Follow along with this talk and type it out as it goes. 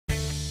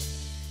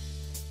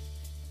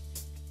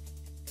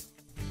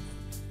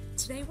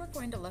Today we're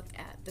going to look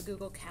at the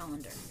Google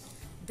Calendar.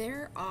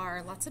 There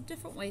are lots of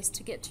different ways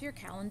to get to your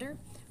calendar.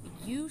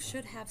 You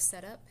should have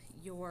set up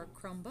your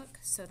Chromebook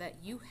so that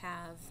you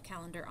have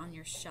calendar on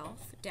your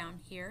shelf down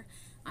here.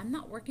 I'm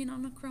not working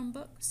on a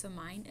Chromebook, so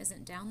mine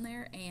isn't down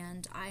there,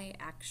 and I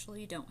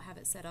actually don't have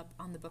it set up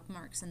on the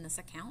bookmarks in this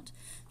account.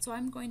 So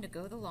I'm going to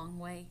go the long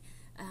way.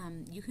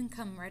 You can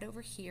come right over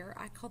here.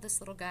 I call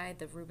this little guy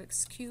the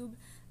Rubik's Cube.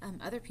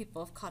 Other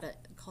people have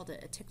called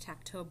it a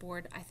tic-tac-toe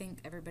board. I think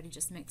everybody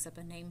just makes up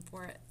a name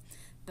for it,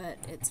 but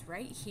it's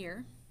right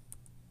here.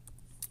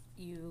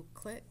 You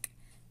click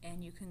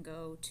and you can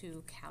go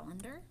to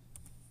Calendar,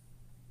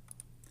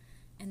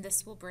 and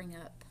this will bring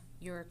up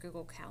your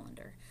Google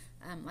Calendar.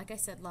 Like I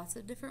said, lots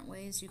of different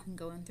ways. You can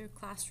go in through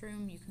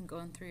Classroom, you can go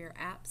in through your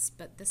apps,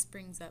 but this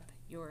brings up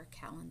your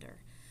calendar.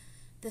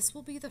 This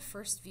will be the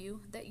first view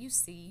that you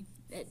see.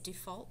 It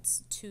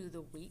defaults to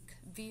the week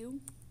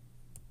view.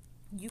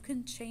 You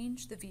can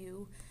change the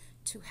view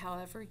to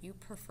however you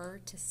prefer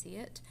to see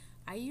it.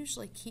 I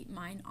usually keep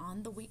mine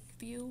on the week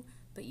view,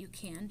 but you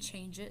can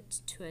change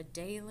it to a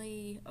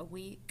daily, a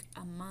week,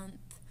 a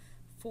month,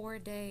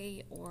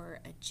 4-day, or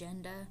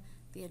agenda.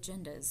 The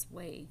agenda is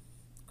way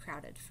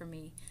crowded for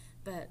me,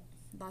 but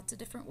lots of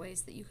different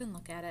ways that you can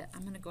look at it.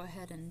 I'm going to go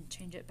ahead and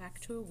change it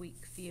back to a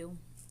week view.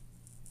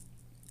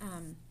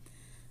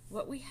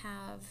 What we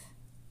have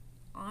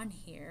on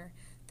here,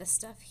 the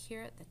stuff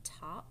here at the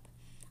top,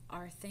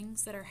 are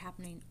things that are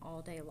happening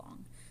all day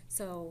long.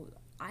 So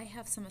I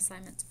have some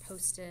assignments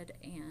posted,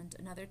 and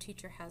another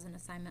teacher has an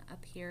assignment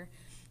up here.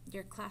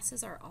 Your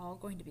classes are all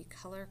going to be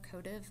color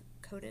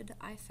coded.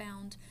 I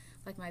found,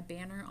 like, my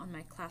banner on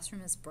my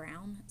classroom is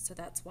brown, so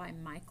that's why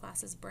my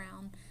class is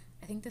brown.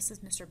 I think this is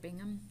Mr.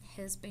 Bingham.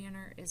 His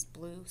banner is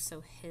blue,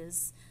 so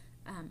his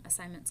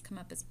assignments come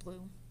up as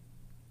blue.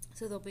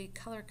 So they'll be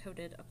color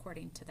coded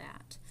according to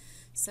that.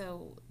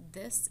 So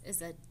this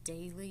is a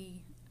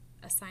daily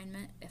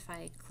assignment. If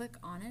I click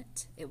on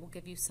it, it will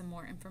give you some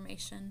more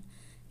information,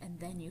 and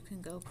then you can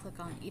go click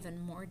on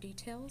even more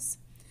details.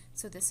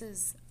 So this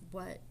is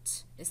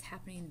what is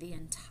happening the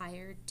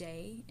entire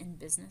day in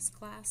business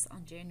class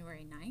on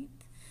January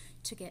 9th.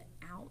 To get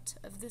out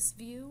of this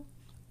view,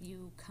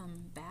 you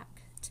come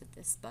back to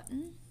this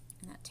button,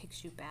 and that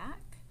takes you back.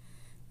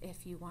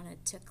 If you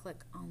wanted to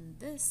click on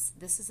this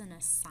is an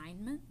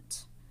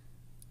assignment,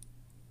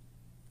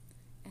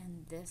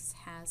 and this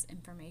has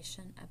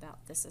information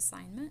about this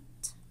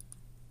assignment.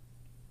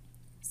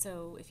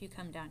 So if you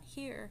come down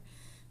here,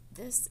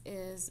 this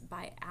is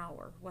by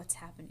hour what's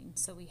happening.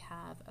 So we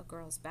have a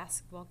girls'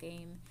 basketball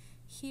game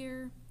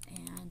here,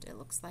 and it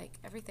looks like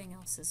everything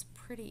else is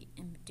pretty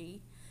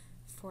empty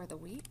for the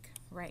week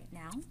right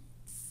now.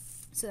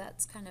 So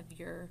that's kind of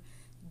your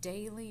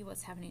daily,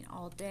 what's happening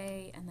all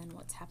day, and then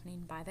what's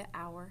happening by the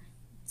hour.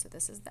 So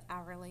this is the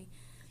hourly.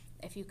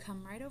 If you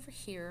come right over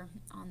here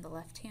on the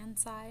left-hand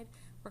side,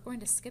 we're going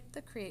to skip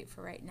the create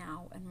for right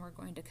now, and we're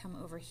going to come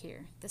over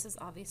here. This is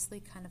obviously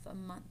kind of a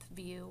month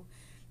view.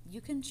 You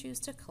can choose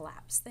to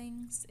collapse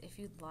things if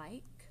you'd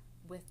like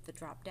with the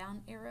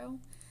drop-down arrow.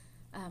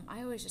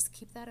 I always just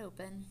keep that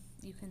open.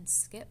 You can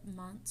skip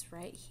months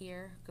right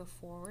here, go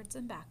forwards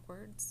and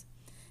backwards.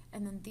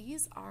 And then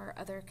these are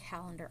other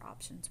calendar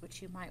options which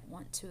you might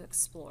want to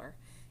explore.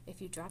 If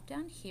you drop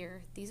down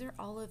here, these are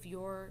all of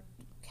your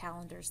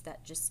calendars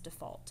that just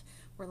default.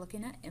 We're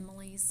looking at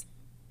Emily's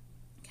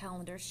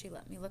calendar. She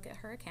let me look at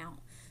her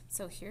account.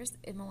 So here's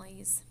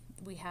Emily's.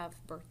 We have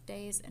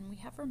birthdays and we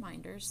have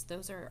reminders.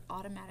 Those are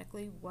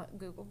automatically what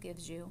Google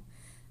gives you.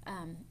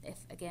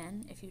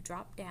 If you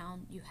drop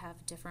down, you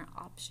have different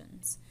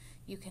options.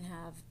 You can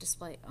have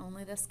display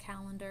only this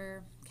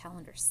calendar,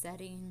 calendar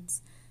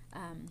settings.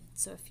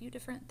 So a few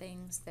different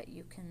things that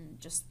you can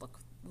just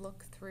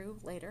look through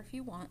later if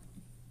you want.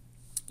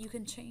 You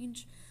can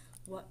change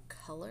what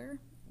color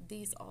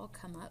these all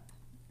come up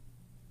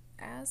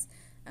as.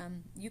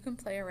 You can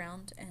play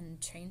around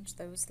and change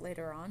those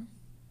later on,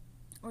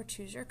 or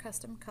choose your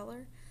custom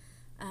color.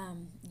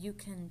 You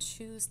can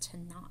choose to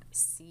not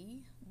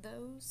see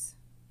those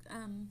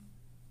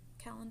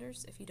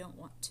calendars if you don't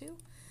want to.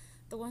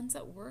 The ones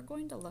that we're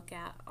going to look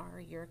at are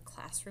your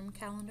classroom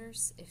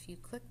calendars. If you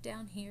click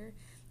down here,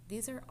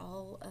 these are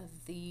all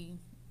of the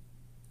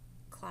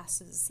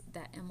classes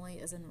that Emily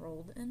is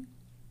enrolled in.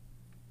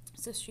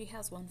 So she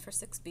has one for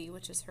 6B,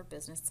 which is her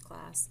business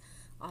class,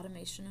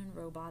 automation and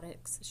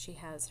robotics. She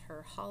has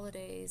her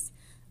holidays,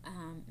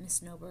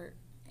 Miss Nobert,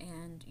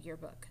 and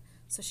yearbook.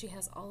 So she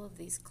has all of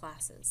these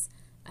classes.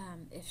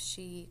 If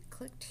she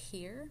clicked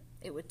here,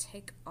 it would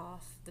take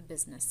off the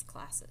business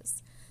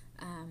classes.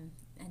 And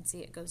see,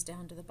 it goes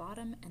down to the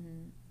bottom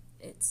and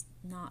it's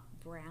not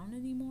brown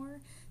anymore.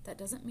 That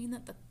doesn't mean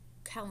that the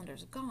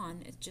calendar's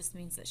gone, it just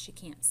means that she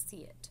can't see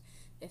it.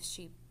 If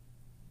she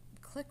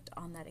clicked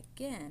on that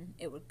again,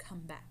 it would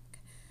come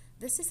back.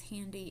 This is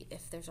handy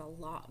if there's a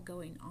lot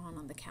going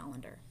on the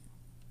calendar.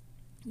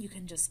 You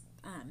can just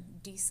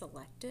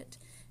deselect it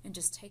and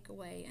just take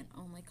away and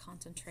only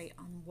concentrate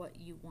on what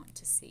you want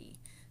to see.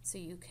 So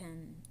you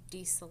can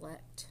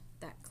deselect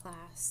that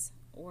class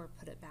or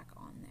put it back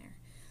on there.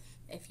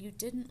 If you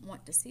didn't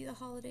want to see the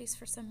holidays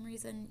for some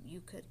reason, you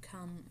could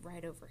come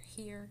right over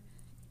here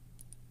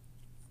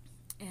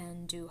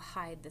and do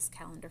hide this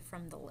calendar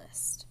from the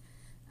list.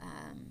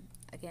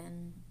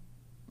 Again,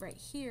 right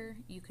here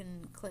you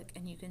can click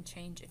and you can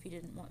change, if you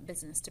didn't want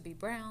business to be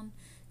brown,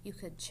 you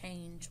could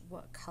change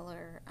what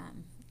color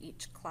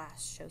each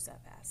class shows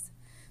up as.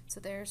 So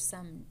there's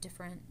some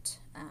different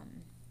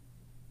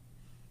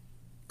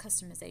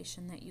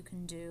customization that you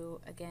can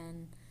do.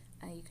 Again,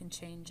 you can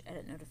change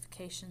edit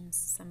notifications,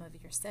 some of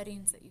your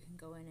settings that you can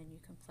go in and you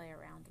can play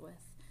around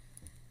with.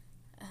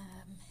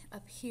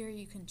 Up here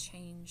you can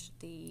change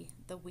the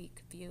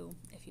week view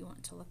if you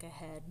want to look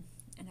ahead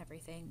and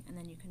everything, and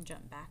then you can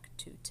jump back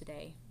to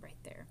today right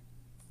there.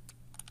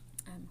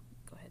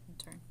 Go ahead and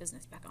turn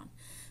business back on.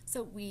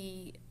 So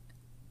we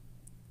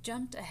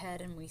jumped ahead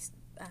and we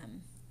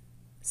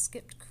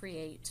skipped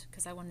create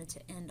because I wanted to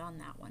end on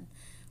that one.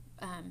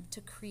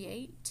 To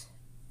create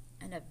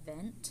an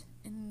event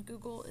in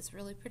Google is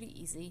really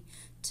pretty easy.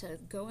 To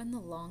go in the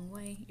long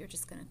way, you're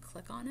just going to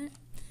click on it,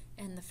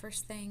 and the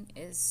first thing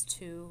is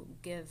to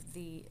give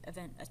the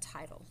event a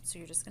title. So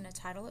you're just going to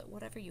title it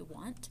whatever you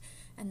want,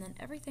 and then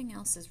everything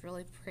else is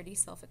really pretty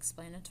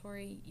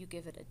self-explanatory. You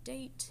give it a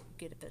date, you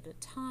give it a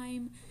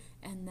time,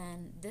 and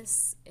then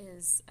this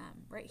is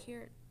right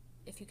here.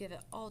 If you give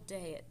it all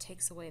day, it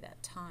takes away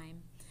that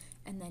time,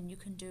 and then you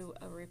can do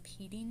a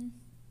repeating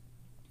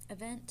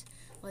event.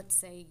 Let's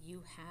say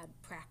you had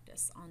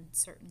practice on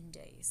certain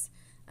days.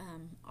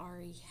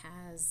 Ari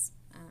has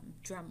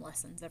drum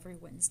lessons every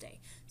Wednesday.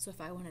 So if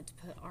I wanted to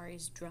put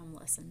Ari's drum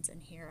lessons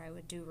in here, I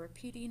would do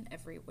repeating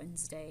every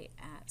Wednesday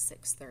at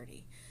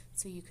 6:30.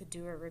 So you could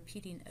do a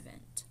repeating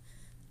event.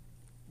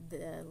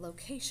 The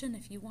location,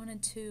 if you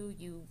wanted to,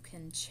 you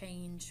can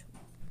change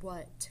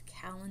what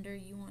calendar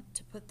you want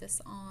to put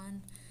this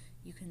on.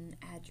 You can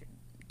add your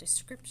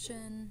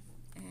description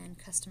and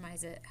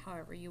customize it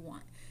however you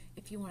want.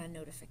 If you want a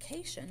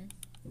notification,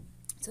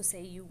 so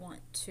say you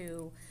want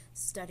to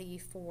study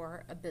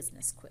for a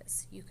business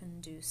quiz, you can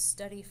do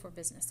study for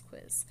business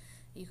quiz.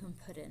 You can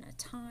put in a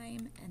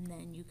time, and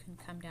then you can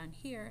come down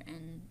here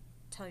and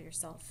tell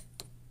yourself,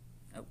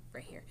 oh,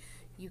 right here,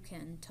 you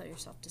can tell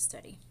yourself to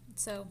study.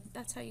 So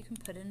that's how you can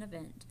put an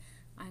event.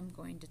 I'm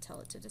going to tell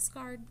it to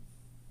discard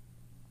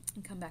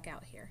and come back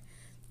out here.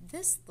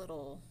 This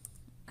little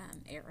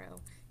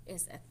arrow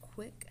is a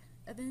quick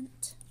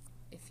event.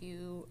 If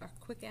you are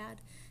quick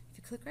add, if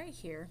you click right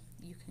here,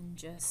 you can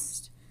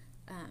just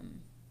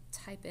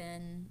type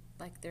in,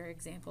 like their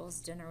examples,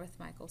 dinner with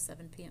Michael,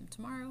 7 p.m.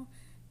 tomorrow.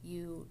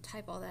 You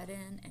type all that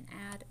in and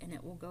add, and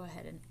it will go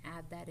ahead and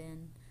add that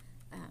in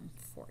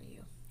for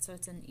you. So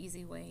it's an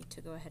easy way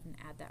to go ahead and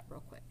add that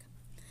real quick.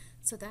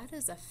 So that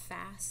is a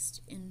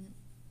fast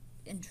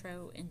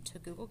intro into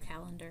Google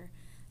Calendar.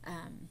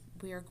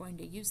 We are going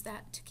to use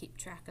that to keep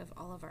track of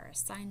all of our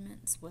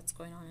assignments, what's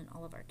going on in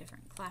all of our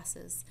different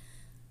classes,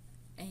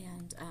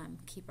 and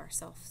keep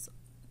ourselves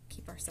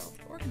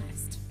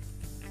organized.